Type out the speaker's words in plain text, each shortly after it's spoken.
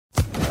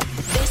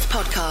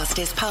podcast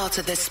is part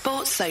of the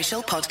Sports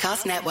Social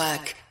Podcast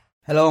Network.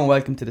 Hello and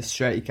welcome to the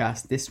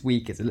Strettycast. This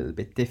week is a little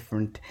bit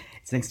different.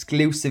 It's an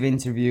exclusive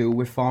interview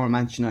with former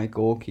Manchester United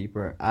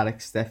goalkeeper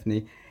Alex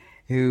Stepney,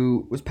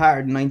 who was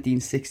part of the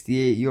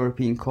 1968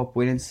 European Cup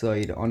winning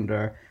side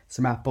under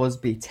Sir Matt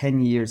Busby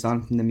 10 years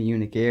on from the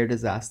Munich air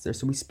disaster.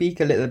 So we speak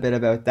a little bit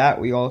about that.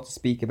 We also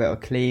speak about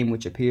a claim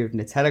which appeared in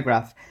the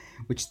Telegraph,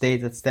 which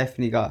stated that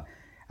Stepney got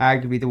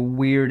arguably the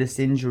weirdest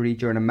injury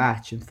during a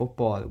match in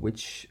football,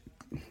 which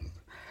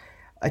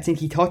I think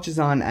he touches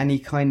on any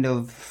kind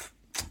of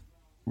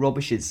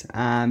rubbishes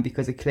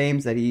because it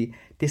claims that he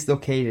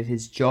dislocated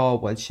his jaw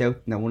while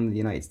shouting at one of the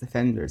United's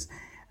defenders.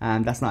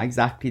 That's not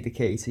exactly the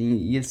case.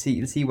 And you'll see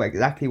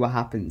exactly what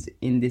happens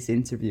in this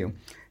interview.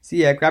 So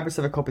yeah, grab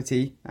yourself a cup of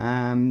tea.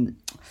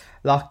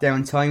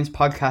 Lockdown times,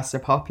 podcasts are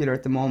popular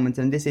at the moment,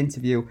 and this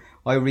interview,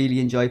 I really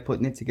enjoyed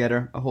putting it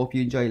together. I hope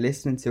you enjoy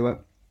listening to it.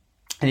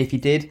 And if you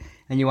did,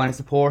 and you want to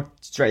support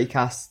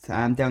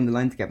Strettycast down the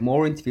line to get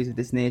more interviews of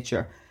this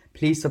nature,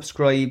 please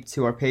subscribe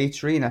to our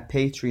Patreon at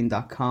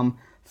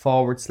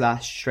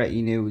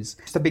patreon.com/Stretty News.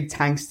 Just a big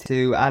thanks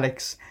to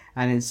Alex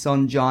and his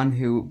son John,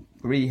 who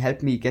really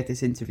helped me get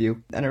this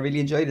interview, and I really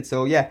enjoyed it.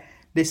 So yeah,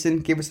 listen,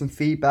 give us some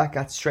feedback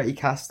at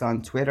Strettycast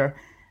on Twitter,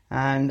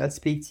 and I'll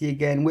speak to you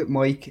again with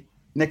Mike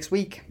next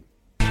week.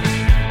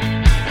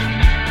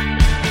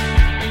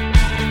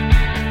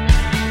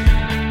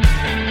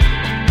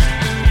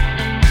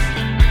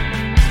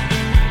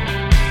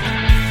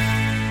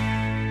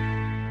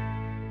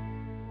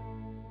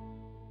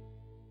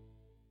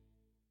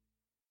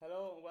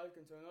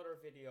 Welcome to another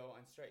video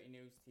on Stretty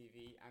News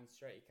TV and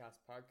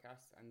Strettycast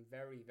podcast. I'm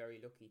very, very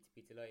lucky to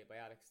be delighted by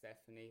Alex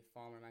Stepney,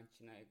 former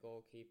Manchester United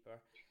goalkeeper,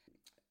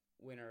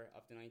 winner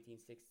of the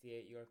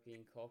 1968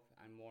 European Cup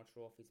and more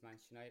trophies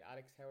Manchester United.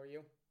 Alex, how are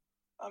you?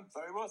 I'm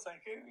very well,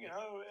 thank you. You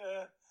know,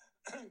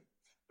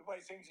 the way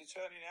things are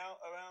turning out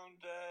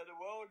around the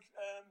world,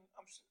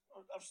 I'm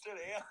still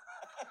here.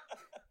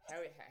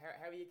 How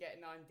are you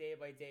getting on day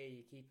by day? Are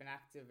you keeping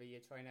active? Are you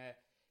trying to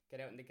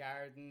get out in the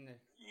garden?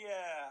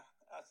 Yeah,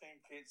 I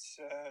think it's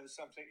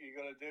something you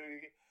got to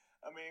do.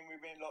 I mean, we've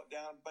been locked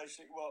down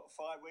basically,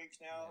 5 weeks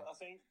now, yeah. I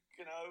think,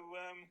 you know,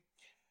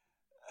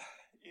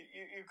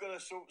 you've got to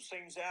sort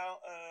things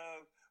out.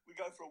 We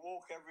go for a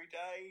walk every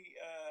day.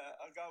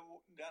 I go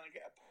walking down and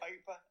get a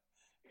paper.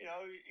 You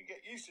know, you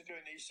get used to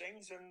doing these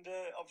things, and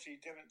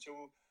obviously different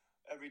to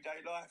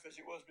everyday life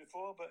as it was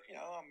before. But, you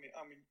know, I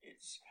mean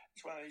it's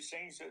one of these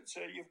things that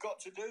you've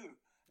got to do.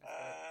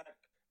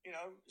 You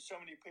know, so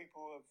many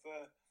people have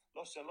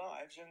lost their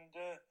lives, and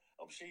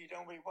obviously you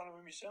don't be one of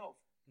them yourself.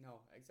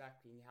 No,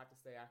 exactly. You have to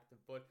stay active.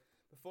 But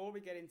before we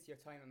get into your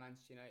time at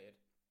Manchester United,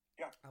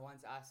 yeah, I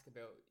wanted to ask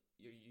about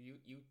your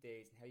youth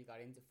days and how you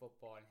got into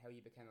football and how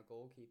you became a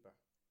goalkeeper.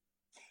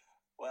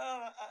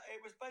 Well,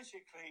 it was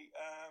basically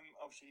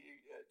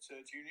obviously at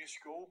junior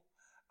school.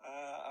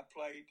 I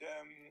played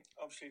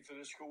obviously for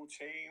the school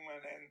team,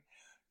 and then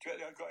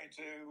directly I got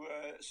into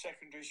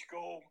secondary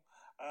school.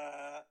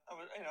 I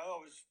was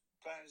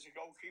playing as a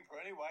goalkeeper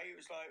anyway. It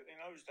was like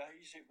in those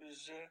days, it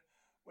was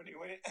when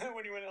you went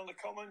on the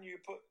common, you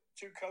put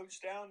two coats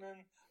down,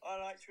 and I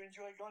like to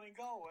enjoy going in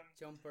goal and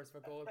jumpers for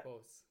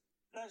goalposts.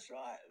 That's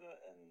right,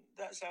 and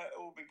that's how it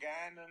all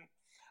began. And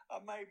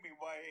I made my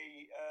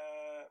way.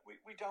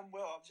 We done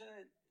well. I was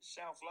in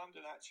South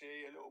London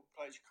actually, a little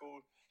place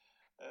called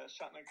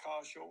Sutton and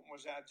Carshalton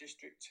was our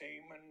district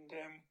team, and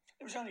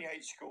there was only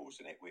 8 schools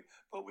in it.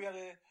 But we had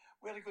a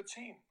good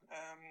team.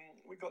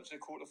 We got to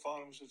the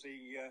quarterfinals of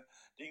the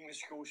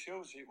English School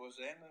Shields it was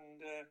then,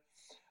 and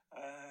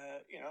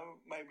you know,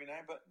 made my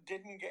name, but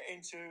didn't get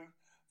into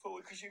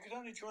football because you could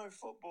only join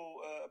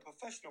football a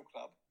professional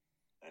club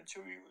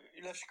until you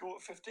left school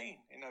at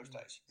 15 in those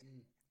days.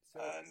 So,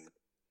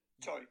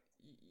 sorry,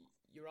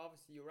 you're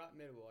at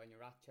Millwall and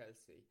you're at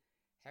Chelsea.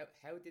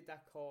 How did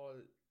that call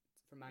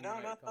for Man No.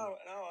 United come?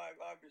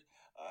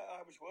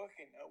 I was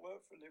working. I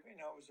worked for a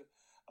living. I was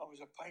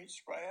a paint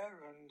sprayer,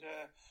 and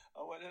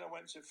I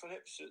went to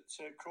Phillips at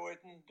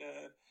Croydon,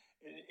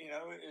 you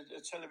know,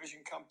 a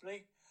television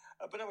company.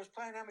 But I was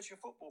playing amateur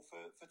football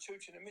for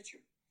Tooting and Mitcham.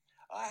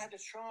 I had a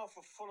trial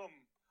for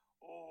Fulham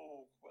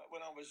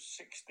when I was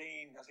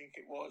 16, I think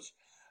it was.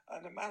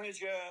 And the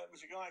manager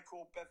was a guy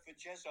called Bedford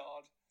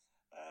Jezard.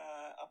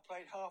 I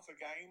played half a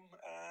game,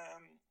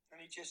 and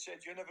he just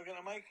said, "You're never going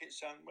to make it,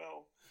 son."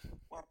 Well,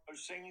 one of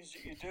those things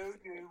that you do,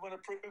 you want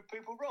to prove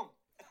people wrong.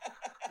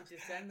 Did you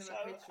send them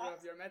a picture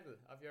of your medal,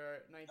 of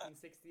your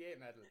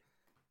 1968 medal?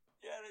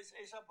 Yeah, it's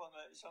up on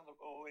the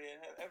wall here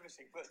and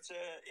everything. But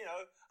you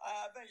know,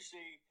 I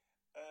eventually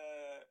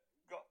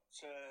got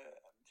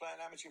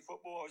playing amateur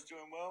football. I was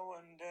doing well,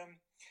 and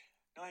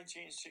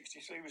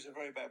 1963 was a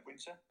very bad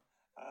winter.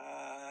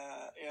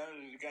 You know,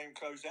 the game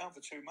closed down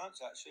for 2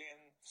 months actually,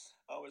 and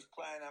I was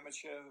playing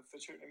amateur for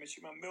Tooting and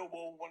Mitcham, and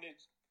Millwall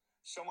wanted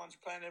someone to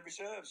play in their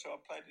reserve, so I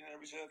played in their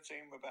reserve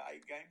team for about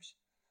 8 games,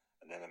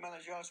 and then the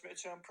manager asked me to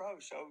turn pro.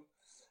 So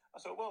I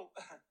thought, well,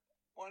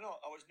 why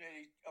not? I was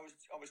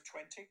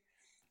 20.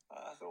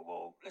 I thought,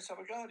 well, let's have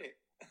a go at it.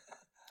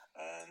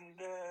 And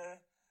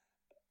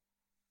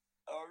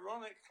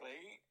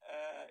ironically,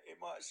 it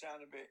might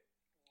sound a bit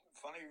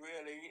funny,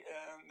 really.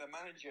 The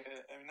manager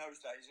in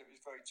those days, it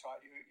was very tight.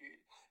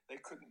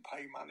 They couldn't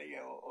pay money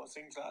or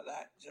things like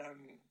that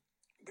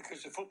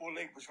because the Football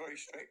League was very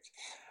strict.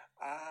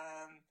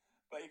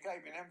 But he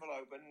gave me an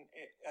envelope and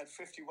it had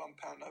 £51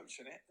 notes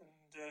in it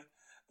and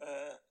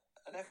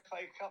an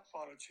FA Cup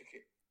final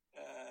ticket.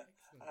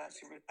 And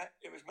actually,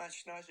 it was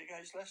Manchester United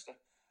against Leicester.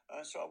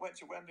 So I went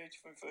to Wembley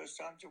for the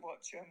first time to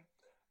watch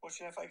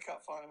an FA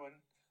Cup final, and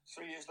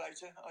 3 years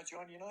later, I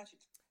joined United.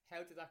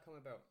 How did that come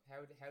about?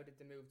 How did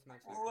the move to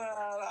Manchester?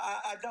 Well,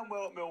 I done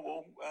well at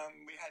Millwall.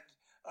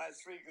 I had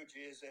 3 good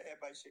years there,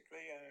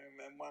 basically,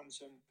 and won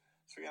some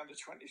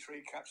 323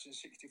 caps in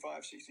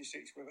 65,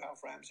 66 with Alf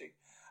Ramsey,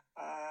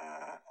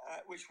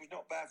 which was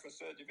not bad for a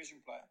third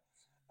division player.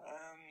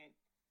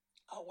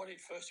 I wanted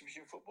first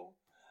division football.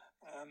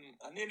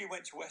 I nearly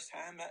went to West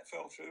Ham. That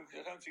fell through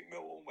because I don't think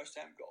Millwall and West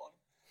Ham got on.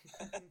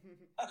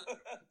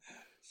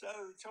 So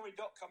Tommy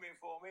Dock come in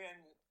for me,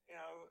 and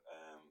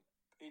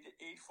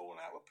he'd fallen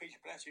out with Peter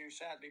Blatty, who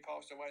sadly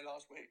passed away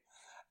last week.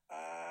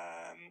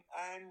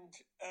 And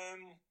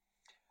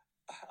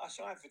I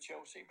signed for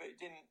Chelsea, but it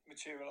didn't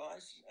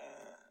materialise.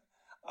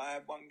 I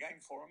had 1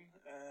 game for him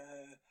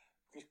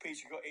because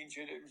Peter got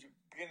injured. It was the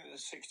beginning of the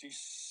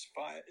 66,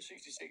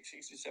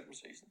 67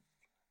 season.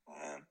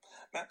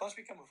 Matt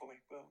Busby coming for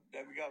me. Well,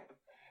 there we go.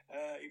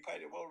 He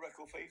paid a world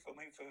record fee for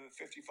me for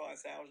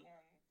 $55,000, and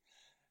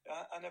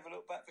I never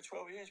looked back for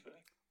 12 years,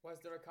 really.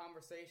 Was there a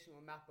conversation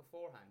with Matt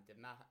beforehand? Did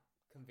Matt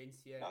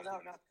convince you? No.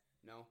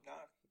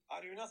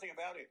 I knew nothing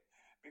about it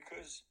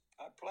because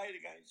I played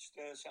against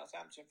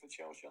Southampton for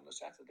Chelsea on the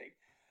Saturday.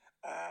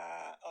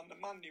 On the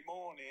Monday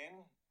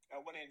morning,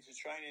 I went into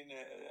training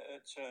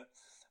at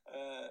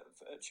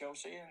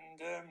Chelsea,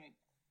 and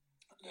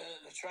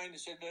the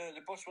trainer said,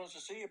 the boss wants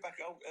to see you back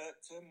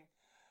at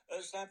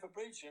Stamford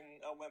Bridge.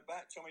 And I went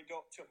back. Tommy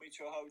Dock took me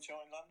to a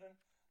hotel in London.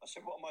 I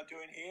said, what am I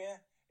doing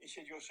here? He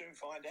said, you'll soon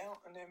find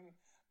out. And then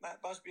Matt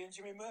Busby and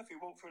Jimmy Murphy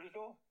walked through the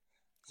door.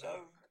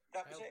 So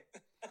that was it.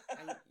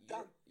 And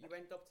you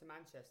went up to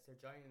Manchester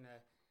joining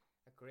a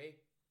great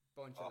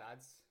bunch of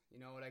lads.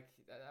 You know, like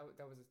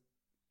that was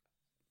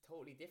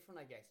totally different,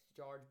 I guess.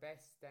 George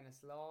Best, Dennis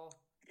Law.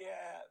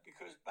 Yeah,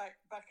 because back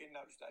in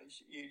those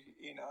days,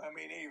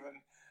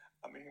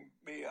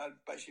 I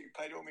basically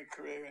played all my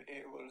career in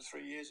 3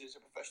 years as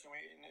a professional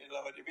in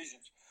lower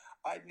divisions.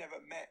 I'd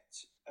never met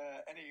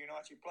any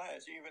United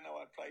players, even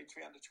though I'd played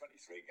 323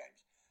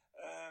 games.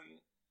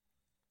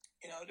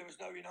 There was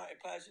no United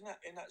players in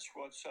that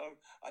squad, so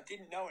I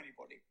didn't know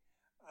anybody.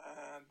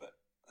 But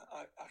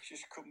I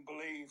just couldn't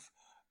believe,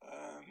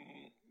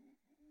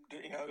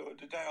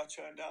 the day I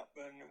turned up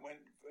and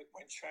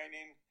went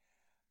training,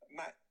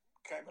 Matt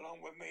came along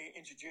with me,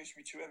 introduced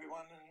me to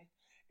everyone, and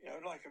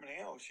like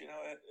everything else,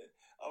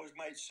 I was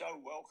made so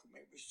welcome.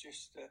 It was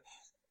just,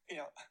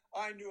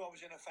 I knew I was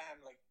in a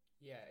family.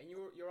 Yeah, and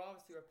you're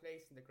obviously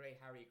replacing the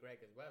great Harry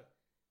Gregg as well.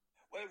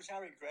 Well, it was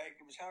Harry Gregg.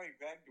 There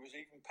was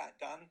even Pat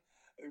Dunn,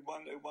 who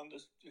won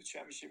the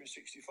championship in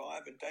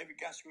 65, and David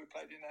Gaskell, who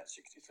played in that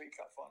 63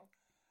 Cup final.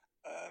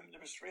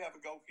 There was 3 other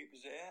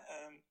goalkeepers there.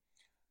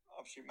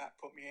 Obviously, Matt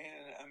put me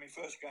in, and my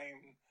first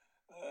game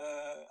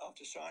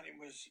after signing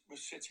was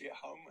City at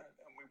home,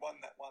 and we won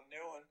that 1-0.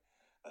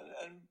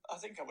 And I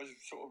think I was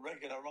sort of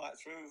regular right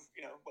through.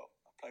 I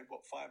played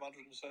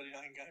 539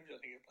 games. I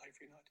think I played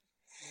for United.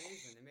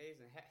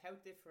 Amazing. How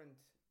different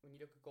when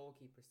you look at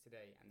goalkeepers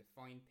today and the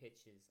fine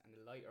pitches and the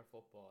lighter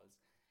footballs?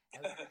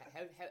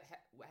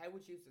 How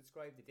would you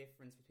describe the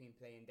difference between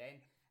playing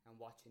then and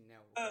watching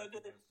now?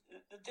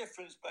 The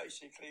difference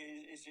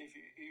basically is if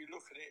you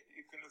look at it,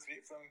 you can look at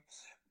it from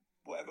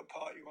whatever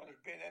part you want to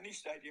be in. Any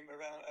stadium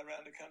around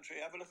the country,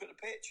 have a look at the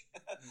pitch.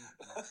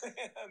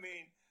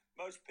 Mm-hmm.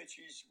 Most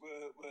pitches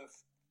were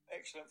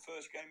excellent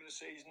first game of the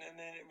season, and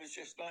then it was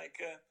just like,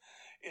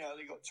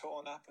 they got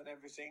torn up and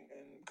everything,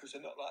 and because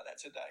they're not like that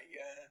today.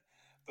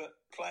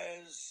 But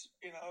players,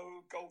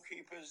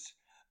 goalkeepers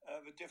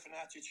have a different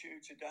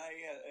attitude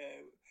today.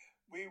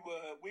 We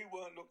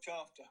weren't looked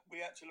after.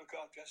 We had to look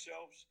after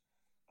ourselves.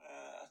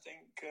 I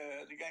think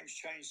the game's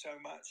changed so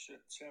much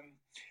that,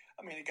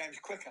 the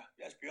game's quicker,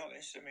 let's be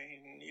honest.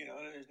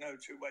 There's no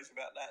 2 ways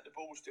about that. The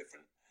ball's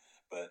different.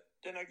 But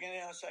then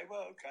again, I say,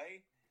 well,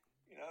 okay,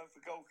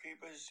 for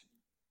goalkeepers,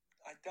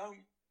 I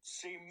don't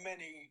see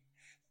many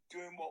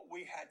doing what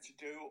we had to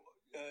do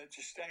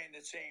to stay in the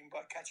team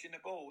by catching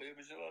the ball. There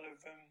was a lot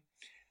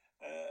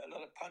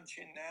of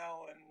punching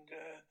now, and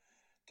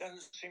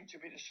doesn't seem to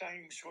be the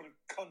same sort of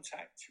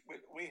contact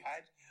we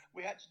had.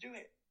 We had to do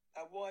it.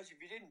 Otherwise,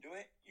 if you didn't do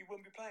it, you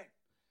wouldn't be playing.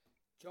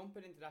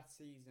 Jumping into that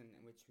season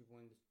in which we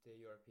won the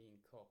European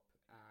Cup,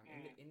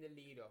 in the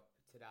lead up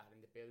to that,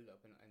 in the build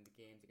up and the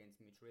games against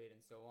Madrid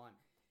and so on,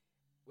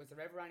 was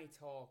there ever any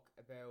talk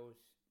about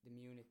the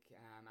Munich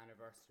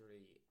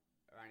anniversary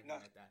or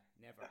anything like that?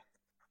 Never. No.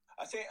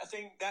 I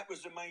think that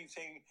was the main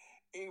thing.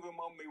 Even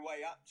on my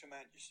way up to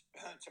Manchester,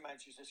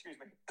 excuse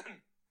me,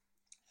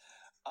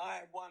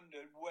 I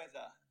wondered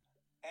whether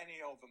any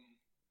of them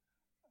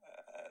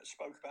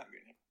spoke about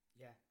Munich.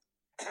 Yeah.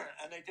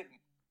 And they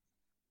didn't.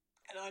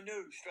 And I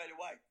knew straight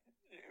away.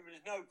 There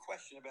was no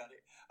question about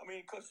it. I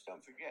mean, of course,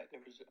 don't forget,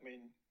 there was, I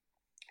mean,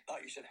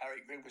 like you said,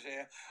 Harry Grigg was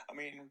here. I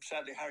mean,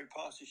 sadly, Harry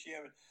passed this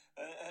year.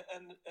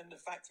 And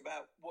the fact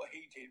about what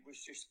he did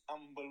was just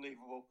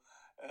unbelievable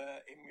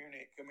in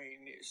Munich. I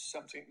mean, it's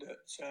something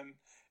that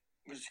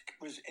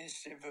was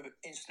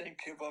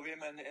instinctive of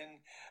him, and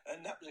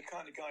that was the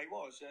kind of guy he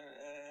was.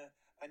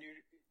 And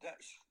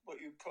that's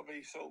what you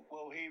probably thought,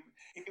 well, he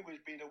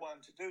would be the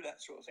one to do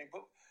that sort of thing.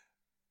 But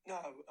no,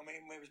 I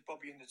mean, there was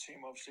Bobby in the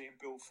team, obviously, and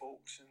Bill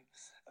Fawkes,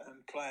 and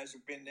players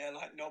have been there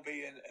like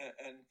Nobby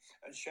and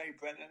Shea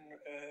Brennan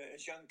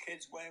as young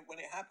kids when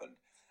it happened.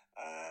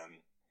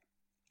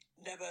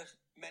 Never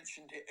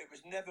mentioned it. It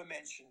was never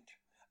mentioned.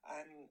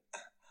 And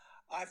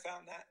I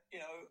found that,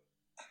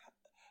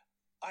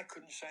 I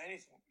couldn't say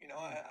anything.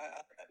 I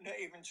not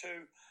even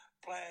to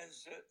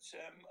players that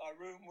I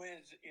roomed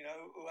with,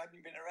 who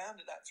hadn't been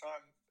around at that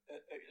time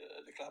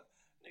at the club.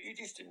 You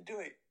just didn't do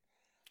it.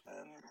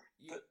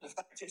 But the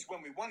fact is,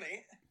 when we won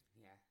it,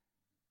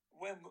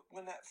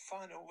 when that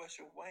final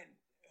whistle went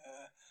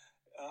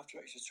after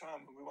extra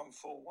time, when we won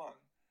 4-1,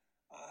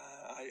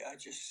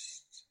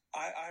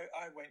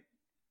 I went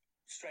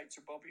straight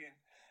to Bobby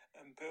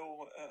and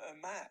Bill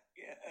and Matt,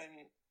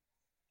 and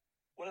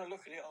when I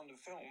look at it on the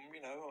film,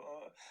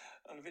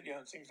 on the video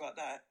and things like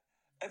that,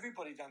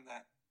 everybody done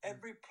that.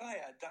 Every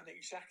player done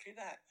exactly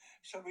that.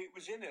 So it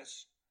was in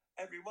us,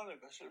 every one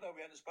of us, although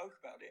we hadn't spoke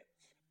about it,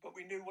 but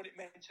we knew what it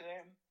meant to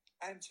them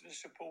and to the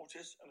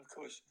supporters, and of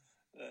course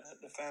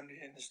the family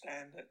in the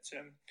stand that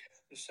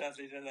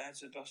sadly the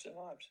lads had lost their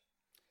lives.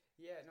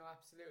 Yeah, no,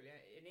 absolutely.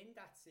 And in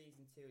that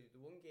season too,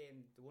 the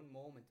one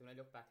moment when I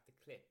look back at the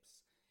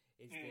clips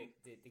is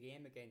the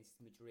game against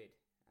Madrid.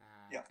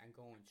 And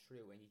going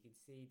through, and you can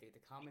see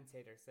the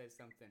commentator says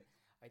something.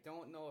 I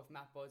don't know if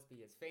Matt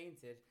Busby has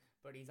fainted,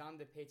 but he's on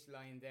the pitch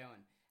lying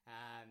down.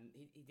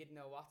 He didn't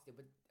know what to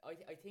do. But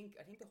I think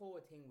the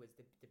whole thing was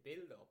the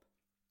build up.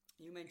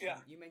 You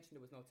mentioned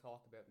there was no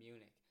talk about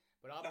Munich,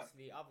 but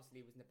obviously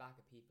it was in the back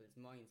of people's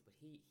minds. But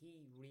he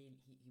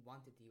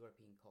wanted the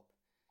European Cup,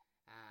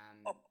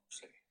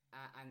 obviously,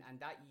 and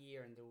that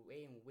year and the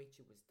way in which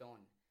it was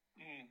done.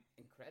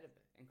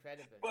 Incredible.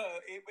 Well,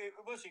 it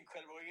was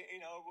incredible.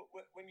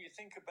 When you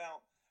think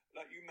about,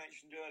 like you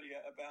mentioned earlier,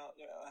 about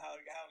how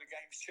the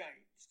game's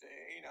changed,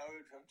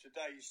 from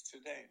today's to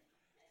then.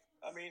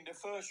 I mean, the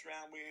first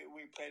round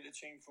we played a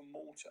team from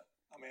Malta.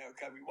 I mean,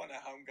 okay, we won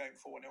our home game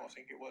 4-0, I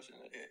think it was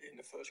in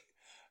the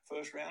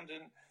first round,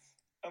 and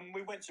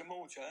we went to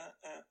Malta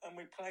and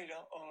we played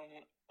on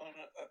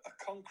a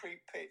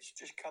concrete pitch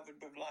just covered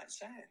with light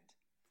sand.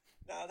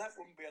 Now, that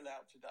wouldn't be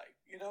allowed today.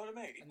 You know what I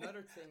mean?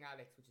 Another thing,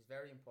 Alex, which is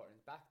very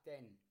important, back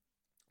then,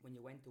 when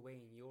you went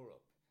away in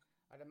Europe,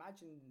 I'd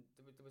imagine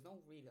there was no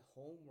real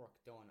homework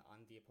done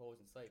on the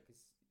opposing side,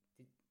 because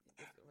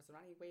was there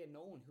any way of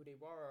knowing who they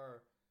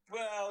were?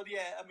 Well,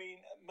 yeah, I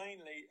mean,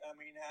 mainly,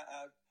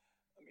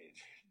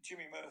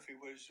 Jimmy Murphy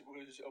was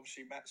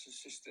obviously Matt's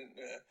assistant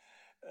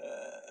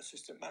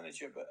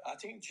manager, but I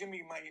think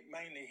Jimmy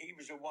mainly, he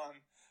was the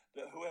one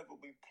that whoever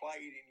we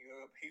played in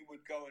Europe, he would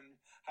go and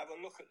have a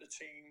look at the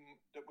team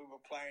that we were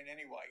playing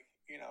anyway,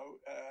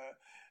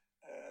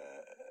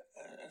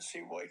 and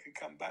see what he could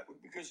come back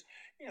with. Because,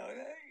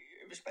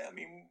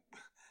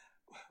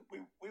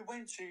 we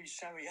went to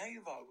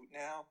Sarajevo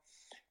now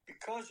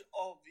because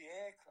of the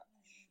air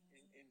crash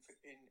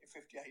in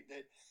 58,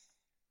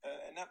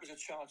 and that was a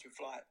charter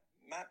flight.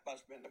 Matt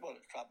Busby, the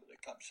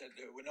club said,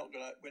 we're not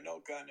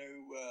going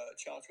to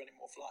charter any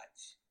more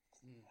flights.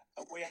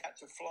 And we had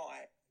to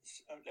fly.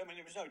 I mean,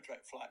 there was no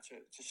direct flight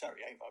to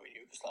Sarajevo in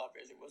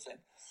Yugoslavia as it was then.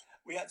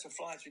 We had to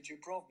fly to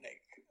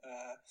Dubrovnik,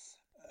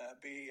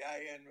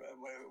 BEA, and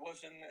where it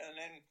was, and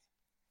then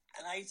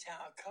an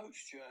 8-hour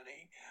coach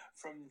journey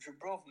from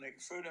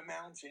Dubrovnik through the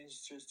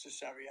mountains to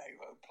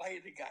Sarajevo, play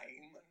the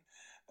game,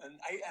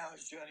 and 8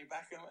 hours journey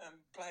back and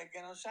play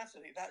again on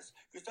Saturday. That's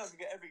because, don't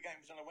forget, every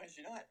game was on a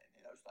Wednesday night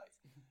in those days.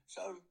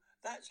 So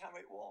that's how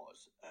it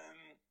was.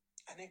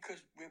 And then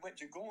because we went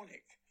to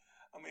Gornik,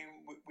 I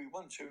mean, we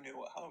won 2-0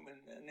 at home,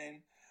 and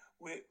then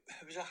it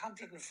was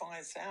 105,000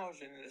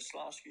 in the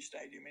Slavsky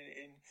Stadium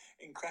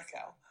in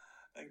Krakow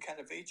and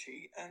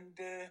Katowice, and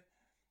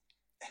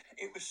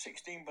it was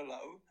 16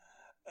 below.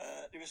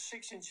 There was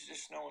 6 inches of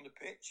snow on the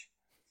pitch,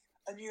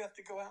 and you have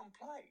to go out and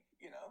play,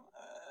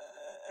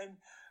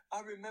 and I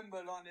remember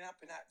lining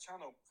up in that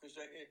tunnel because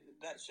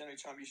that's the only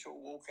time you sort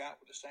of walk out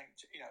with the same,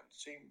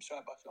 team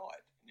side by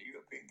side in the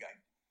European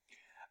game.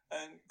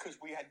 And because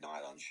we had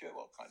nylon shirts,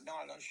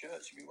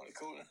 if you want to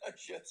call them,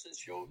 shirts and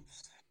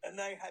shorts, and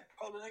they had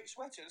polo neck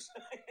sweaters.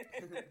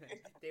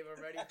 They were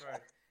ready for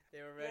it.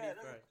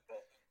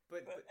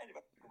 But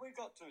anyway, we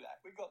got through that.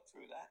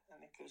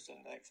 And because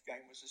the next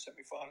game was the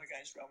semi-final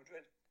against Real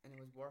Madrid. And it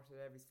was worth it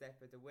every step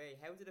of the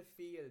way. How did it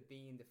feel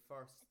being the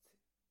first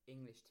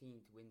English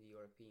team to win the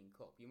European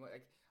Cup? You might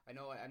I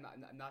know I'm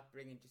not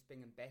bringing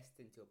best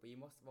into it, but you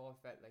must have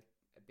all felt like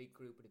a big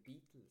group of the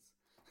Beatles.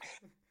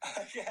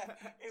 Yeah,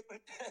 it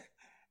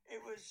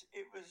was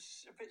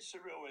a bit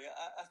surreal. Really.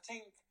 I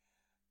think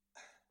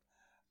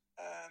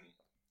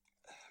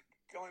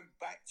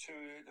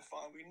to the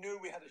final, we knew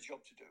we had a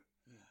job to do.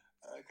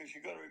 Because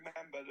you've got to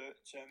remember that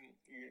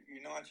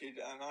United,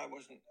 and I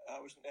wasn't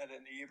there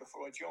then the year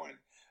before I joined.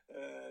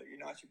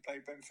 United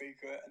played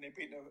Benfica, and I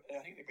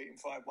think they beat them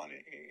 5-1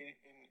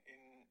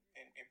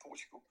 in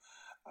Portugal.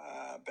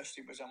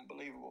 Bestie was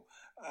unbelievable,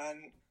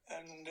 and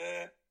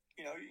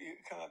you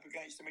come up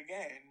against them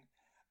again.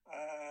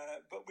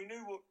 But we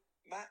knew what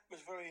Matt was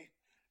very,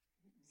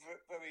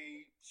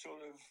 very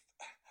sort of.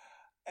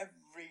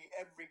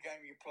 Every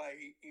game you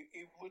play,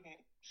 he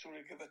wouldn't sort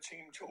of give a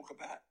team talk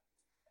about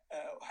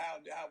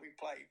how we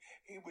play.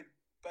 He would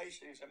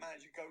basically, as a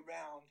manager, go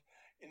round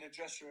in the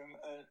dressing room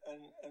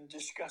and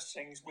discuss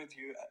things with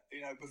you,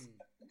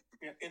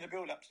 in the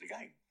build up to the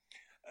game,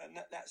 and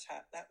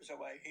that was the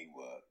way he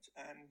worked.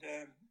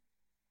 And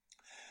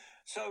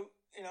so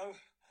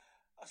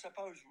I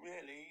suppose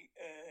really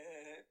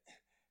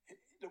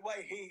the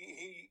way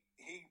he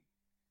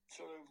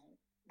sort of,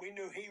 we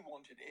knew he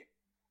wanted it,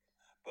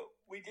 but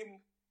we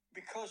didn't.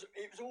 Because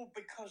it was all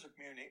because of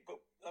Munich, but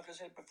like I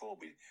said before,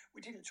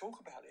 we didn't talk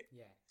about it.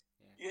 Yeah.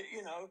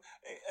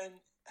 And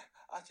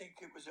I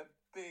think it was a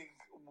big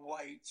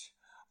weight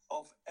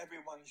off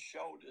everyone's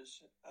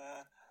shoulders,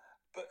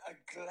 but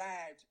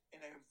in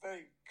a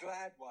very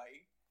glad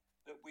way,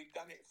 that we'd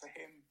done it for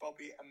him,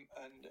 Bobby,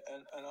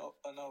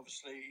 and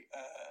obviously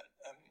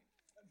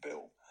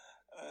Bill,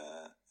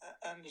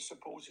 and the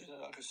supporters,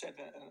 like I said,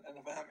 and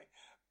the family.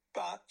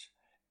 But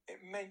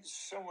it meant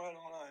somewhere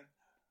along the line,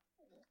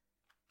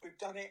 we've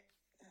done it.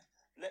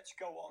 Let's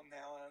go on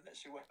now and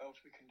let's see what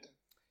else we can do.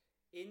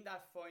 In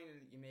that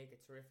final, you make a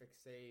terrific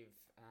save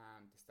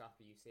to stop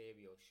the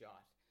Eusebio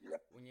shot.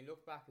 Yeah. When you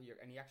look back and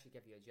he actually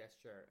gave you a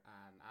gesture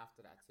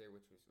after that too,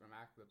 which was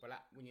remarkable. But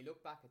when you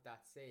look back at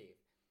that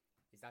save,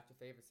 is that your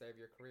favourite save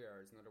of your career,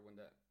 or is another one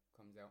that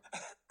comes out?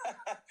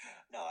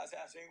 No, I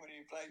think when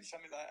you play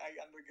something like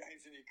 800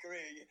 games in your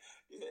career,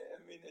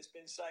 I mean, there's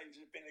been saves.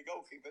 There's been a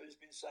goalkeeper. There's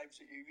been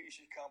saves that you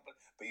just can't. But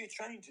you're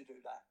trained to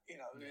do that.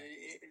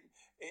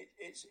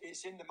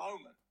 It's in the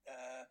moment.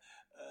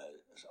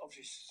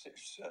 Obviously,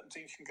 certain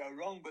things can go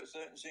wrong, but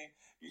certain things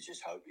you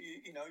just hope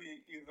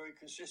you're very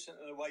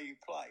consistent in the way you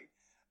play,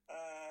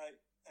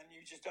 and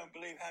you just don't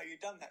believe how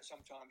you've done that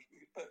sometimes.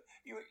 But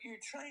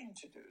you're trained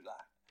to do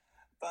that.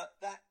 But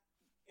that,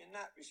 in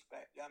that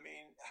respect, I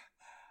mean.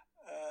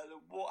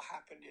 What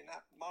happened in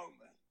that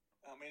moment,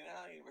 I mean,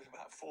 it was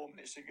about 4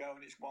 minutes ago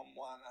and it's 1-1,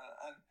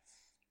 and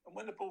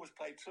when the ball was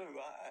played through,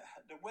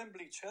 the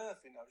Wembley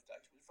turf in those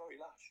days was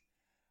very lush,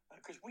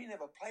 because we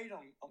never played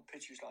on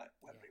pitches like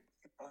Wembley.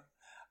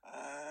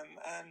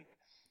 And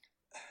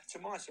to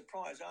my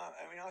surprise, I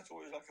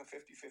thought it was like a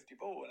 50-50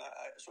 ball, and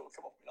I sort of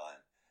come off my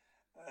line,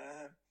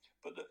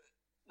 but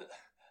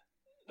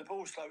the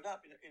ball slowed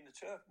up in the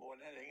turf more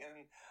than anything,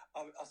 and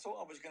I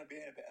thought I was going to be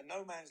in a bit of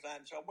no man's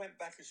land, so I went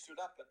back and stood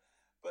up.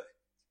 But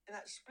in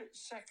that split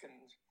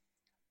second,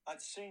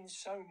 I'd seen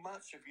so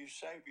much of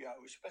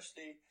Eusebio,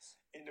 especially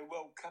in the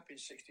World Cup in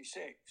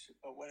 '66,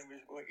 when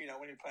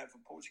he played for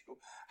Portugal,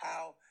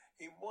 how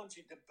he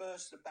wanted to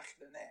burst the back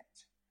of the net.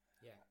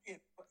 Yeah.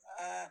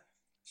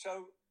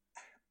 So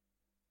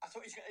I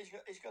thought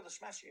he's got to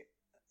smash it,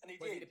 and he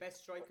did. Was he the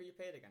best striker you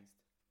played against?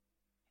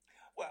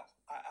 Well,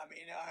 I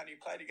mean, I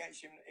only played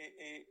against him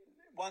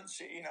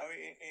once, in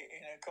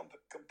a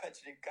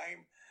competitive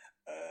game.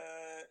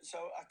 So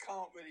I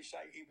can't really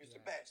say he was the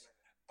best,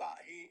 but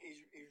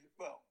he's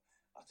well.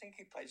 I think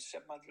he played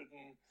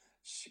 760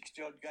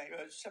 odd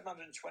games,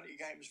 720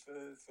 games for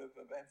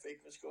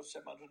Benfica, and scored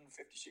 756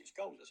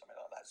 goals or something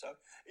like that. So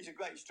he's a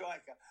great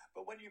striker.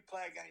 But when you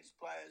play against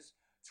players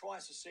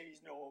twice a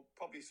season, or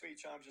probably 3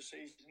 times a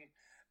season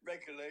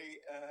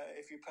regularly,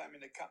 if you play them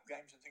in the cup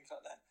games and things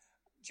like that,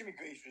 Jimmy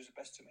Greaves was the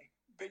best to me.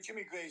 But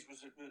Jimmy Greaves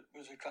was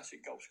a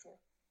classic goal scorer.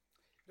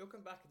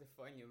 Looking back at the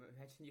final, you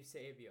mentioned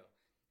Eusebio.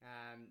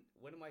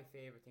 One of my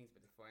favourite things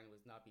about the final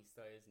was Nobby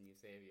Stiles and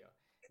Eusebio.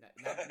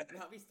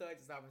 Nobby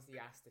Stiles is obviously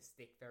asked to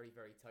stick very,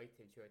 very tight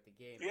to him throughout the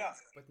game. Yeah.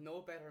 But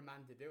no better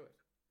man to do it.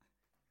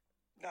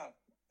 No.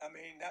 I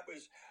mean, that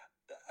was...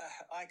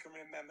 I can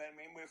remember,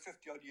 we're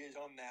 50 odd years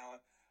on now,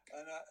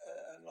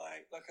 and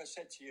like I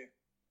said to you,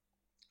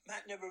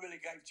 Matt never really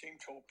gave team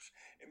talks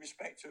in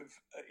respect of,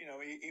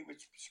 he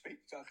would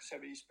speak, like I said,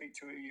 he'd speak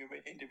to you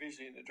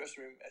individually in the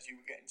dressing room as you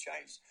were getting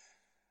changed.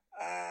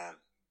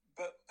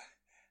 But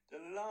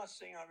the last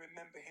thing I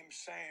remember him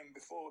saying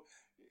before,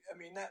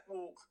 that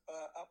walk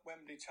up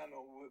Wembley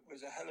Tunnel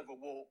was a hell of a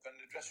walk, and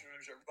the dressing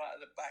rooms are right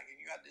at the back, and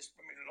you had this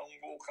long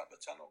walk up the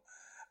tunnel.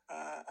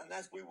 And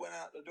as we went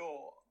out the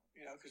door,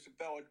 because the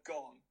bell had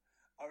gone,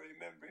 I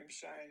remember him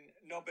saying,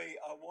 "Nobby,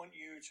 I want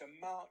you to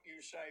mark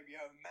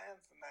Eusebio man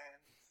for man,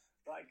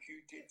 like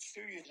you did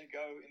 2 years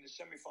ago in the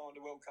semi-final of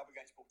the World Cup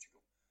against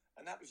Portugal."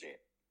 And that was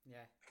it.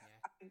 Yeah.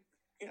 And,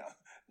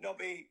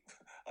 Nobby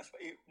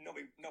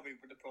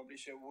would have probably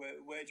said,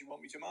 where do you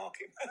want me to mark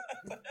him?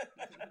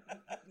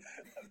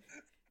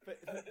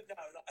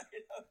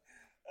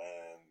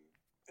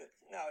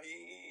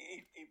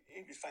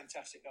 He was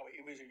fantastic. No,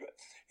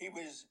 he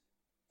was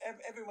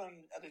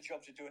everyone had a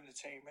job to do in the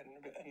team, and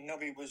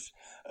Nobby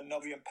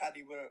and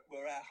Paddy were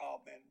our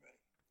hard men,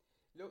 really.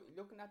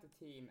 Looking at the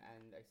team,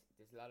 and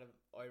there's a lot of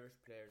Irish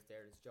players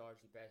there. There's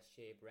Georgie Best,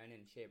 Shea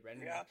Brennan.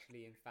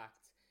 Actually, in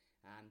fact,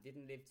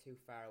 didn't live too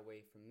far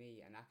away from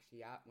me. And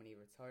actually, when he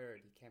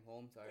retired, he came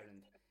home to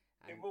Ireland.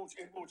 In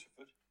Waterford.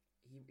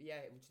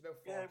 Which is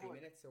about 40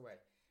 minutes away.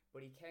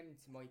 But he came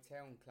to my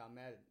town,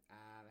 Clonmel.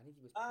 I think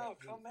he was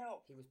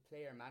Clonmel. He was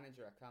player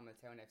manager at Clonmel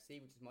Town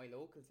FC, which is my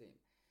local team.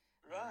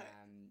 Right.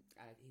 And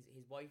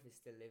his wife is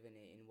still living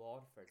in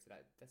Waterford, so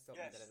that's something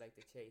that I'd like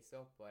to chase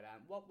up. But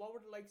what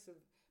were the likes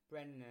of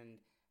Brennan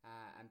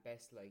and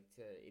Best like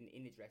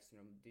in the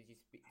dressing room? Did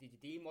you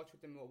deal much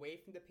with them away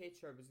from the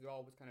pitch, or was it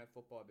always kind of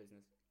football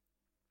business?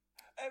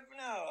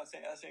 No, I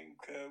think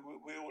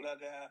we all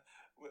had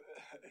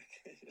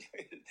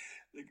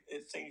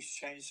things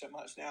changed so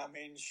much now. I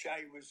mean,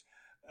 Shea was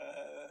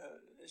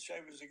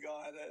a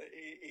guy that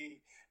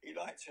he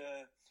liked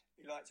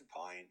to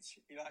pint,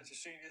 he liked a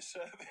senior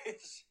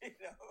service. You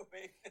know what I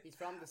mean? He's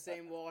from the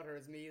same water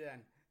as me,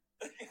 then.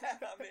 Yeah,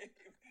 I mean,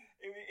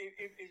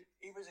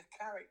 he was a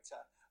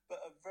character, but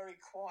a very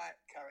quiet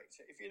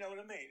character, if you know what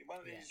I mean. One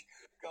of these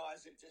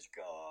guys that just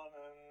go on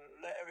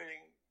and let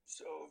everything,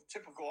 sort of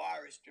typical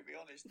Irish, to be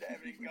honest, let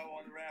everything go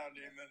on around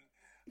him, and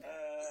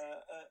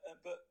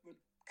but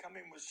would come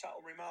in with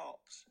subtle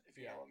remarks, if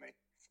you know what I mean.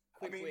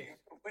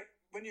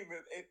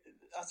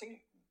 I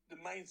think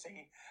the main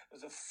thing,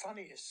 the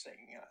funniest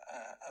thing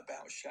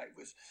about Shea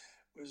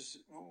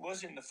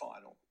was in the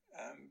final,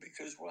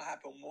 because what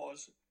happened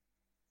was,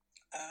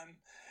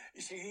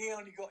 you see, he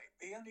only got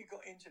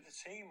into the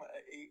team.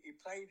 He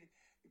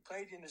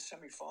played in the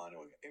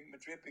semi-final in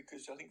Madrid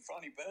because I think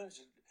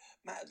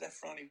Matt had left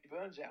Franny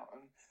Burns out,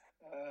 and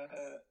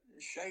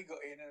Shea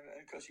got in,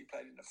 and of course he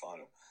played in the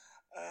final.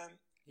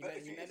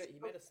 He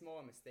made a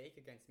small mistake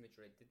against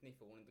Madrid, didn't he?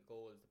 For one of the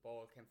goals, the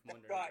ball came from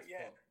under. Right,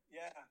 yeah.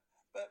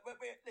 But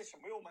listen,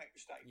 we all make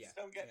mistakes. Yeah,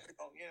 don't get me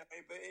wrong, you know.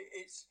 But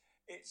it's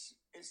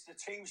the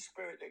team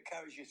spirit that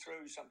carries you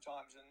through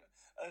sometimes,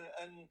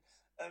 and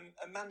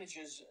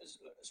managers,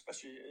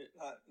 especially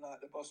like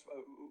the boss,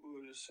 who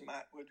was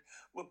Matt,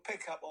 would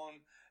pick up on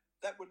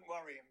that. Wouldn't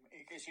worry him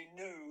because he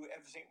knew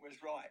everything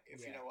was right.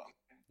 If you know what I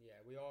mean. Yeah,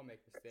 we all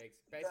make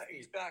mistakes.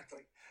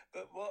 Exactly.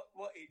 But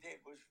what he did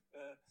was,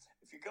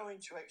 if you go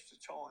into extra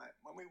time,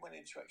 when we went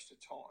into extra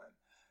time,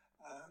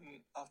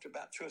 after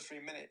about 2 or 3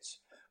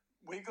 minutes,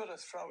 we got a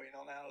throw in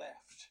on our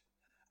left.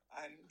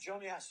 And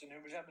Johnny Aston,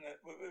 who was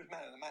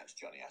man of the match,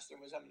 Johnny Aston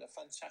was having a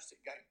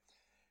fantastic game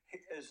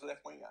as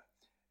left winger.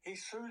 He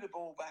threw the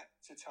ball back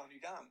to Tony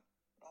Dunn,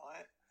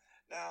 right?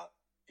 Now,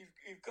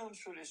 you've gone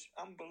through this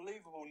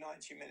unbelievable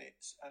 90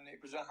 minutes, and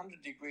it was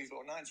 100 degrees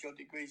or 90-odd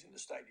degrees in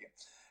the stadium.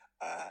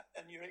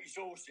 And you're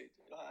exhausted.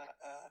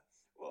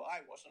 Well,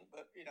 I wasn't,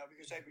 but, you know,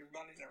 because they've been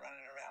running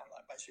around,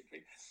 like,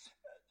 basically.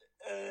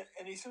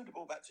 And he threw the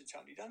ball back to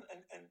Tony Dunn,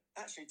 and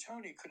actually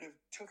Tony could have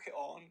took it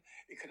on.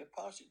 He could have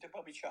passed it to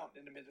Bobby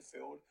Charlton in the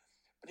midfield,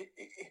 but he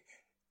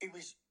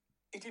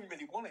didn't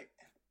really want it,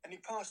 and he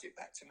passed it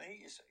back to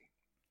me, you see.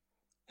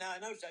 Now,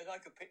 in those days, I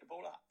could pick the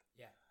ball up.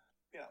 Yeah.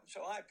 You know,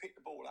 so I picked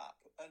the ball up,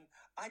 and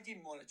I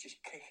didn't want to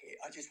just kick it.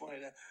 I just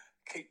wanted to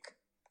keep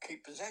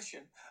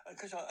possession,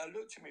 because I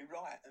looked to my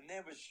right, and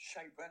there was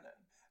Shea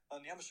Brennan on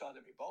the other side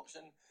of my box,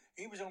 and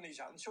he was on his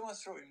own, so I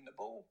threw him the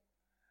ball.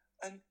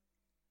 And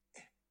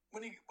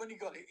when he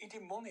got it, he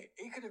didn't want it.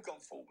 He could have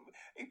gone forward.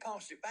 He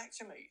passed it back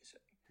to me, you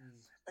see.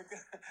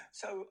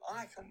 So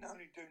I can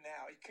only do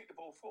now is kick the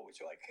ball forward.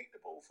 So I kicked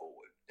the ball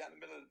forward down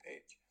the middle of the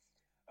pitch,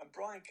 and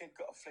Brian Kidd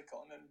got a flick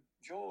on, and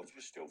George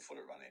was still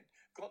full of running.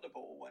 Got the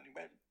ball when he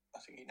went.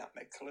 I think he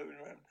nutmegged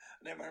Kaluna, and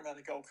then went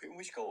around the goalkeeper, and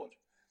we scored.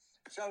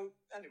 So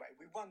anyway,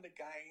 we won the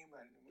game,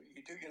 and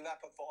you do your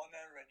lap of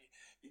honour, and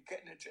you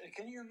get in the.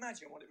 Can you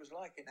imagine what it was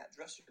like in that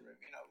dressing room?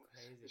 You know,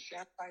 the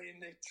champagne,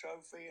 the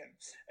trophy, and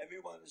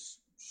everyone's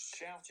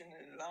shouting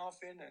and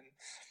laughing, and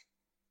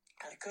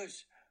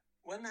because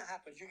when that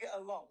happens, you get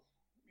a lull.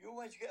 You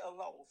always get a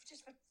lull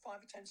just for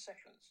 5 or 10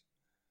 seconds.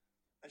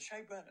 And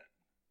Shea Brennan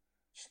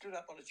stood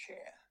up on a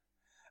chair,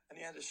 and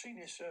he had a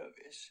senior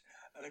service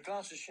and a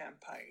glass of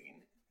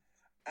champagne,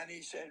 and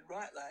he said,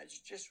 "Right,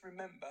 lads, just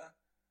remember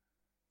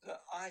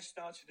that I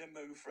started to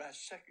move for our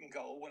second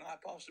goal when I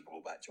passed the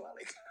ball back to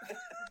Alex."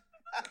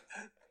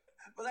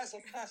 But that's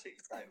a classic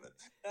statement.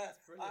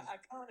 I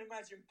can't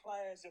imagine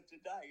players of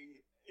today,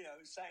 you know,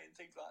 saying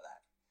things like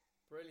that.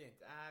 Brilliant.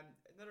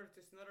 Another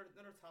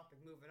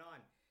topic. Moving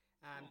on.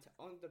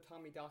 Under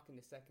Tommy Dock in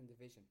the second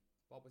division.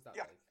 What was that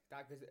like?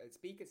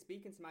 Because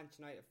speaking to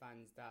Manchester United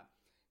fans that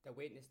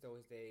witnessed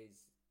those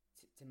days,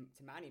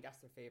 to many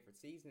that's their favourite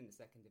season in the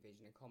second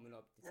division, and coming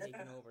up to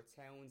taking over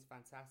towns,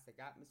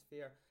 fantastic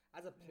atmosphere.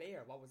 As a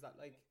player, what was that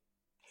like?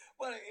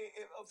 Well,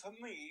 for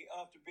me,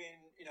 after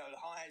being, you know, the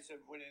highs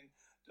of winning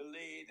the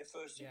league, the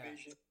first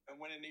division, and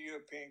winning the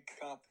European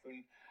Cup,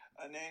 and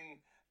then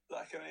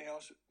like everything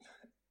else,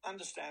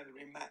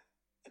 understandably, Matt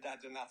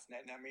had enough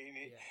then. I mean,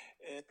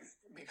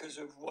 because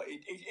of what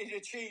he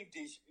achieved,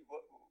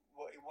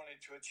 what he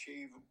wanted to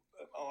achieve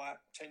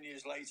 10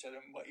 years later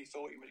than what he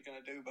thought he was going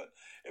to do. But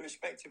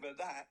irrespective of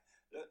that,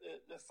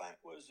 the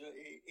fact was that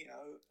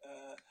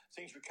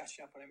things were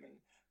catching up on him, and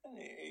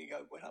he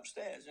went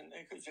upstairs, and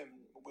because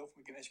Wilf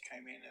McGuinness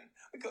came in, and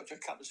we got to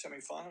a couple of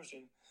semi-finals,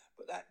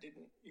 but that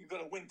didn't. You've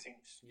got to win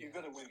things. You've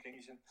got to win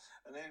things,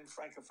 and then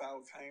Franco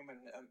Fowl came,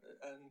 and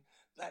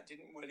that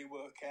didn't really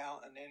work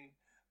out, and then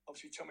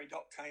obviously Tommy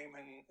Dock came,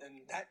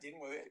 and that didn't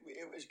work.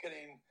 It was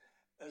getting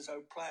as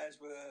though players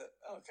were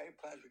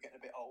getting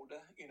a bit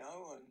older,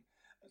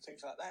 and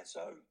things like that.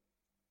 So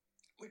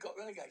we got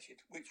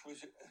relegated, which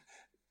was,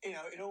 in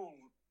all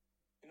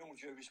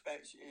due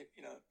respects,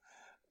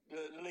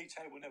 the league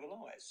table never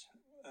lies.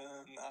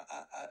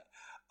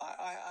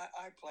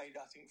 I played,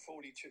 I think,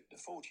 42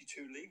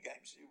 league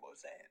games it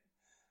was then,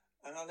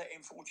 and I let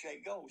in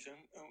 48 goals,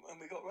 and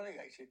we got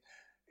relegated.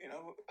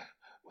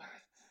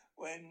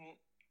 When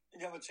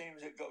the other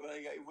teams that got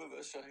relegated with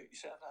us,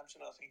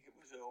 Southampton, I think it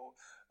was, or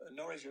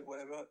Norwich or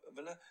whatever,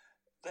 Villa,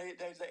 they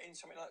let in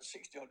something like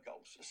 60 odd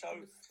goals.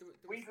 So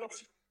we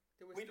lost.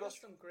 There was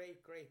some great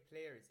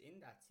players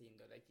in that team,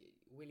 though, like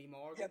Willie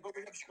Morgan. Yeah, but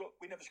we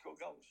never scored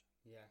goals.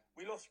 Yeah,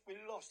 we lost.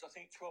 I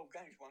think 12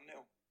 games,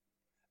 1-0.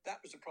 That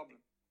was the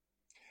problem.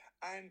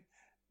 And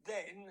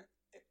then,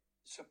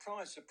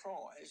 surprise,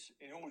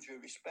 in all due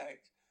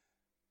respect,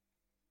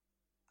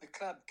 the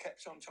club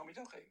kept on Tommy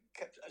Docherty.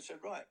 I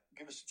said, right,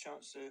 give us a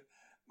chance to.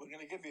 We're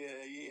going to give you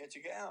a year to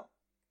get out,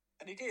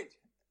 and he did.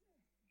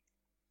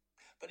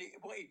 But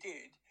what he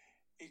did.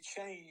 He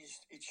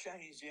changed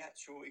the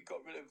actual. He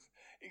got rid of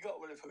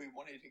who he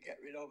wanted to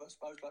get rid of, I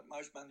suppose, like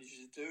most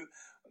managers do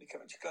when he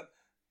came into the club.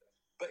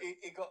 But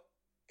he got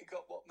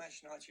what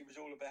Manchester United was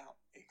all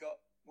about. He got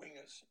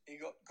wingers. He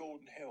got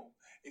Gordon Hill.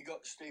 He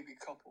got Stevie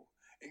Coppell.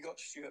 He got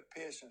Stuart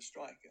Pearson,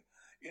 striker.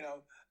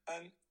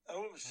 And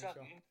all of a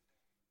sudden,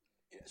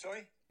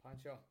 sorry,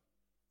 Pancho.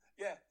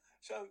 Yeah.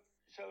 So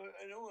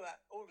and all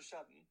that. All of a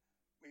sudden,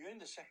 we're in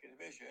the second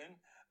division,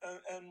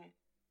 and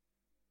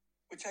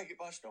we take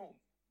it by storm.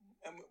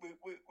 And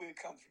we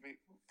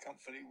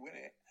comfortably win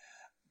it.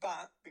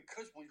 But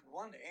because we've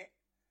won it,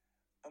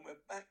 and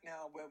we're back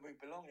now where we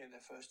belong in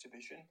the first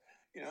division,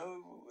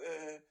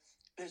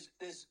 there's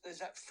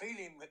that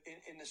feeling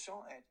in the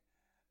side.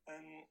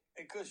 And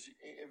because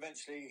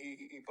eventually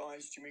he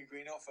buys Jimmy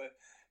Green off,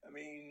 and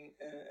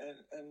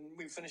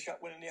we finish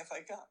up winning the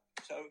FA Cup.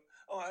 So,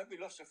 all right, we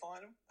lost the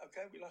final.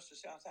 Okay, we lost to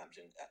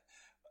Southampton.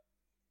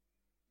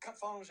 Cup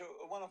finals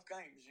are one-off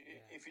games.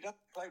 Yeah. If you don't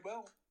play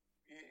well,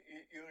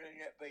 you're going to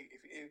get beat.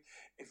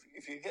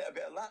 If you get a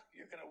bit of luck,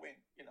 you're going to win.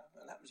 And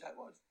that was how it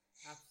was.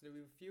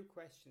 Absolutely. A few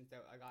questions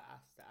that I got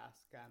asked to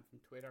ask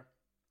from Twitter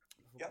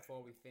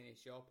before we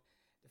finish up.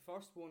 The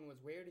first one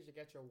was, where did you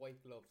get your white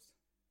gloves?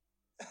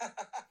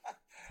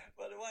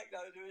 Well, the white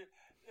gloves.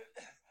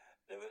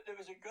 There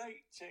was a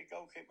great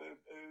goalkeeper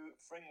who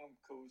Fringham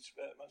called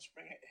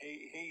Springer.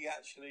 He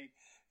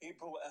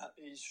brought out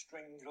these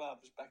string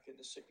gloves back in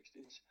the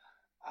 60s.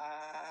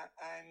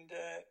 And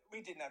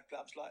we didn't have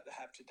gloves like they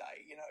have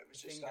today. It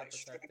was just finger like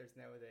protectors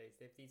nowadays.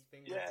 They have these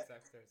finger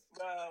protectors.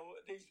 Well,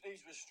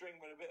 these were string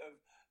with a bit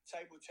of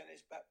table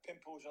tennis back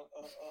pimples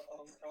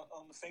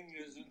on the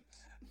fingers,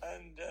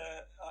 and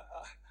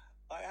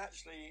I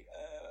actually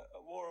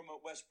wore them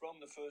at West Brom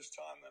the first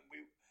time, and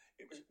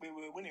we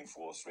were winning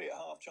 4-3 at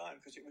half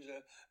time because it was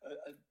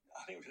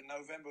I think it was a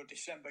November or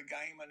December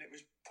game, and it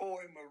was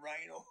pouring with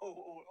rain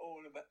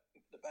all about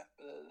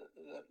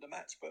the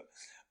match. But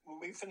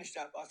we finished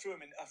up. I threw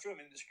them in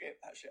the skip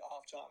actually at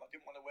half time. I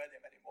didn't want to wear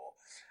them anymore.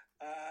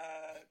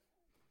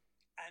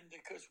 And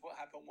because what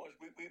happened was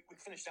we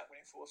finished up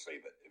winning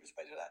 4-3, but in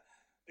respect to that,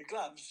 the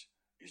gloves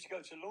used to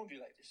go to the laundry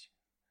ladies,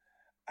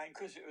 and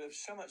because there was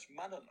so much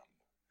mud on them,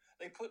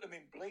 they put them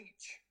in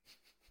bleach.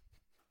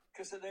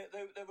 Because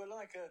they were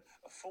like a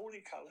fawny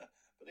colour,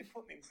 but they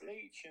put them in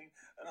bleach, and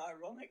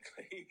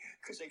ironically,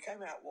 because they came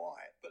out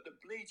white, but the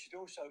bleach had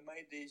also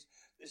made this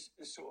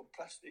sort of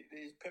plastic,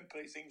 these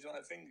pimply things on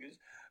our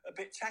fingers, a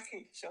bit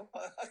tacky. So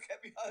I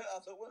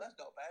thought, well, that's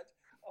not bad.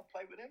 I'll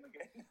play with them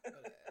again.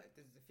 Well,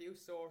 there's a few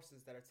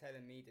sources that are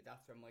telling me that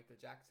that's where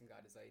Michael Jackson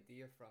got his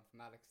idea from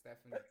Alex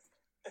Stepney.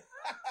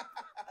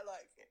 I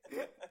like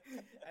it.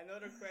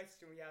 Another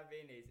question we have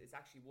in is, it's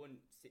actually one,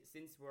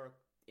 since we're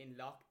in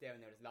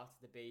lockdown, there's lots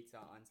of debates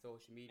on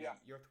social media.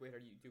 Your Twitter,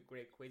 you do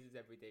great quizzes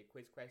every day,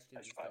 quiz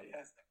questions. That's right,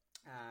 yes.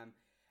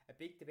 A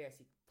big debate I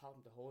see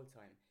talking the whole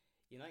time.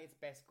 United's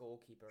best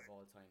goalkeeper of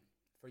all time.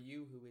 For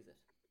you, who is it?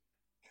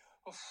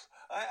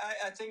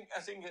 I think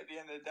at the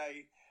end of the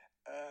day,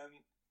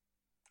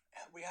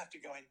 we have to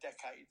go in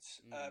decades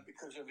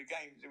because of the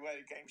game, the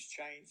way the game's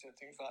changed and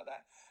things like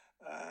that.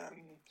 I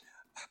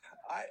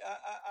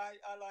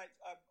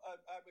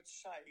would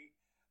say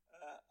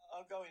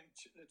I'll go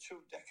into the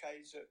 2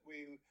 decades that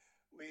we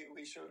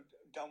sort of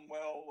done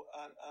well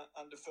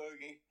under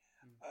Fergie.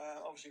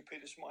 Obviously,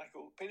 Peter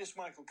Schmeichel. Peter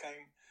Schmeichel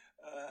came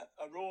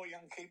a raw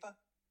young keeper,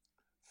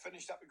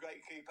 finished up a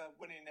great keeper,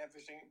 winning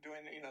everything,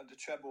 doing the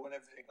treble and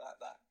everything like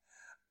that.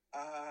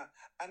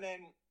 And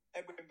then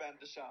Edwin van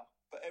der Sar.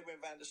 But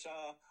Edwin van der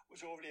Sar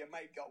was already a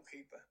made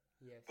goalkeeper.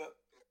 Yes. But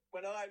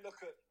when I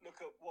look at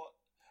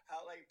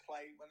how they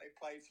played when they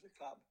played for the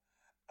club,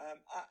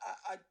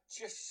 I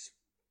just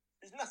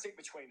there's nothing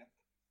between them.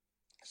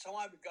 So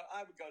I would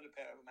go to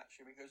pair of them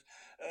actually because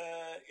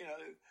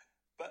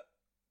but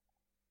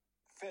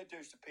fair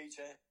dues to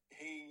Peter,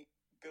 he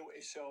built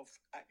himself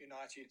at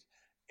United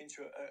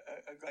into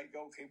a great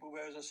goalkeeper.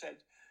 Whereas I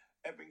said,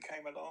 Edwin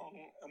came along.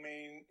 I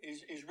mean,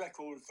 his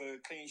record for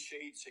clean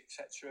sheets,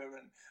 etc.,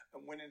 and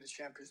winning the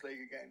Champions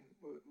League again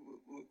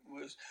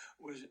was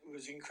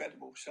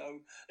incredible.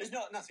 So there's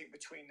nothing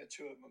between the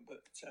two of them.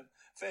 But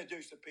fair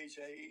dues to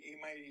Peter, he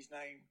made his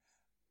name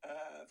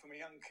from a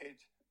young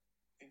kid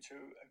into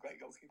a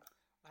great goalkeeper.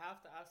 I have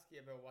to ask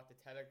you about what the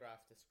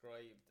Telegraph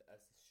described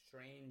as the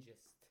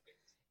strangest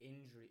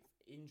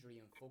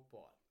injury in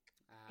football.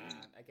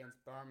 Against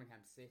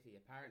Birmingham City.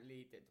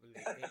 Apparently,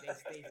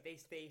 they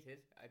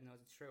stated, I don't know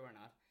if it's true or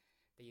not,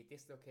 that you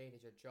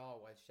dislocated your jaw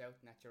while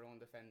shouting at your own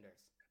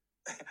defenders.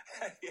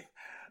 Yeah.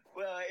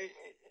 Well,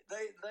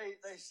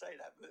 they say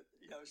that, but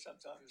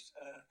sometimes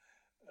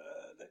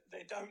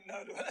they don't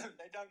know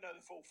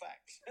the full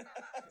facts.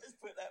 Let's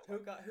put it that way.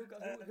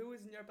 Who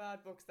was in your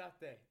bad books that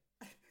day?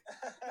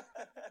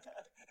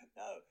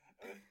 No,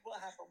 what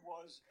happened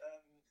was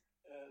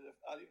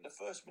I think the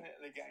first minute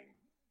of the game.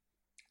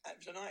 It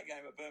was a night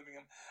game at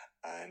Birmingham,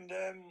 and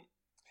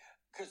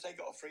because they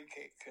got a free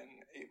kick,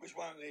 and it was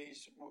one of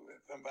these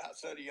from about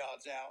 30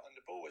 yards out, and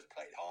the ball was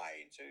played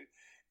high into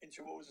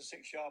what was a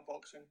 6-yard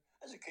box. And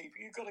as a keeper,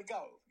 you've got to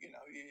go.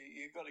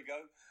 You've got to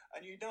go,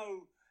 and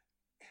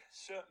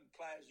certain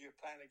players you're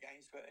playing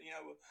against. But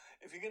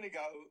if you're going to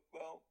go,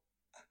 well,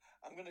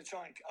 I'm going to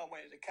try and I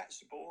wanted to catch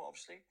the ball,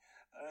 obviously,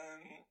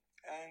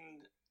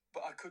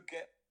 but I could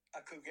get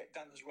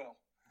done as well.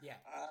 Yeah,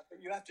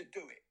 but you have to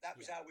do it. That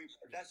was how we.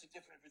 That's the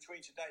difference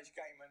between today's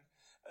game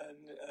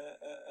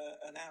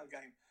and our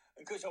game.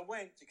 And because I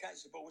went to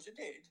catch the ball, which I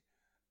did,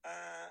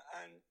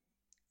 and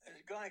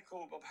a guy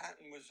called Bob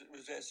Hatton was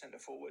their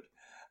centre forward,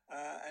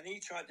 and he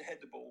tried to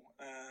head the ball.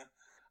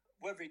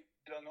 Whether he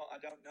did or not,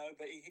 I don't know.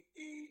 But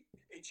he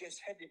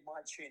just headed my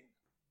chin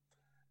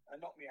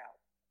and knocked me out.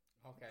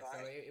 Okay,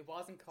 right? So it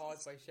wasn't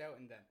caused by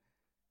shouting then.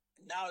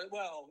 No,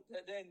 well,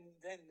 then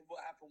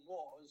what happened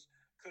was.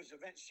 Because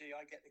eventually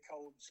I get the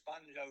cold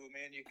sponge over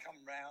me, and you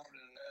come round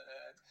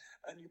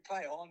and you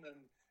play on, and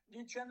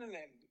the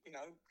adrenaline,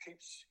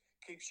 keeps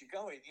you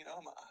going.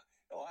 I'm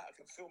I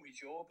can feel my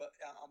jaw, but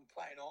I'm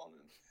playing on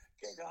and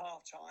get to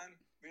half time,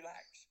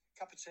 relax,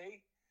 cup of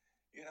tea,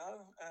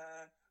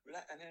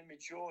 relax, and then my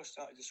jaw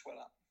started to swell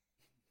up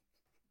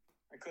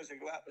because I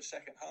go out the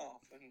second half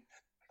and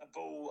I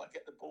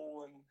get the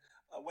ball, and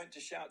I went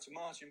to shout to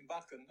Martin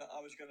Buchan that I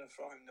was going to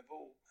throw him the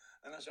ball,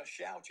 and as I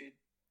shouted.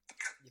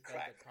 You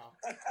crack.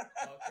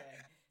 Okay.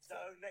 So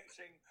next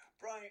thing,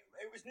 Brian,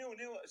 it was 0-0 at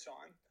the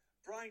time.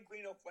 Brian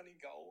Greenough went in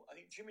goal. I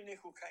think Jimmy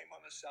Nichol came on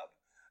a sub,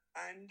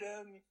 and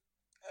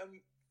I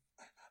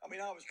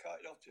was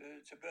carted off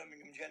to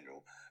Birmingham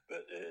General,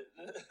 but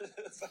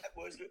the fact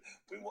was that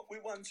we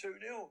won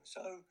 2-0.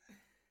 So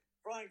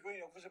Brian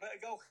Greenough was a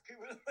better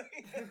goalkeeper than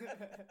me.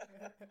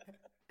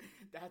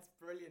 That's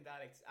brilliant,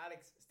 Alex.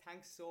 Alex,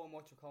 thanks so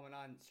much for coming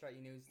on Straight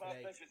News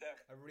today. My pleasure,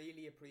 Derek. I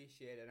really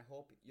appreciate it, and I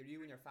hope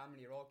you and your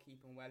family are all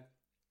keeping well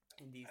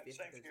in these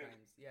difficult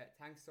times. Yeah,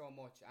 thanks so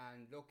much.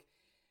 And look,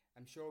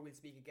 I'm sure we'll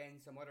speak again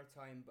some other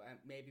time, but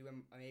maybe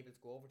when I'm able to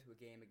go over to a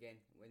game again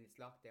when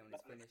it's lockdown is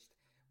finished,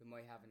 we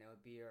might have an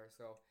old beer or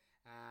so.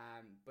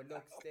 But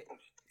look,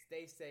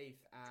 stay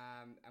safe,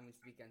 and we'll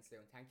speak again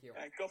soon. Thank you.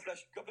 God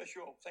bless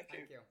you all. Thank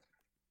you.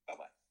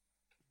 Bye-bye.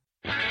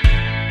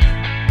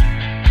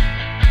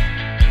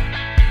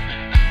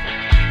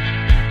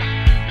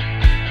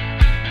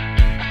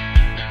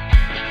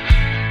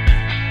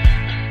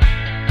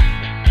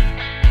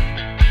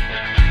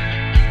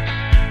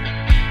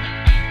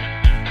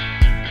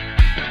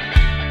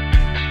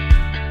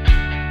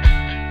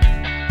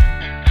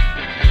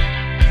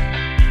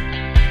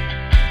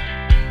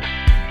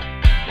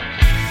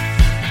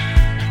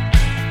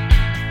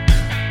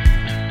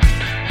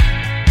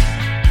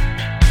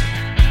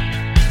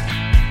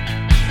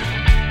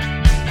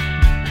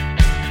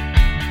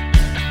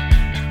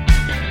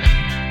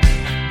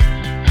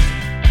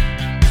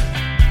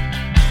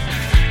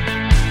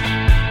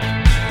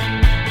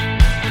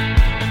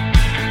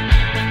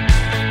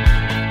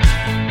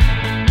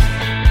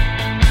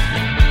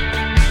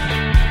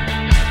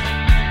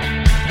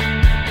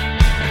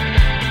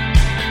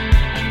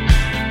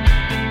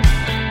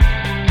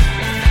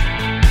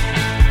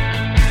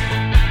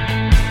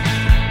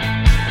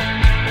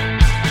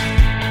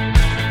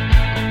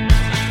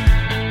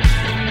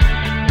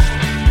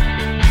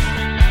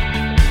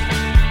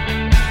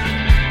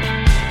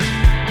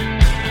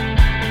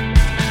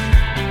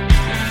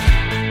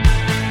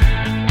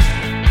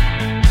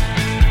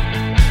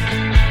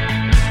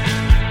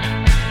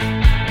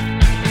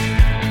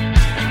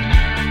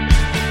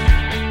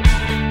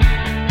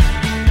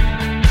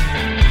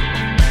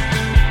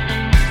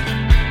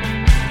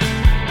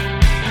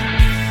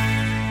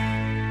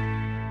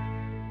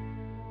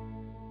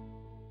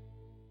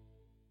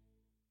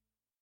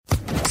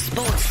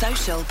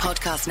 Social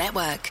Podcast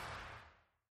Network.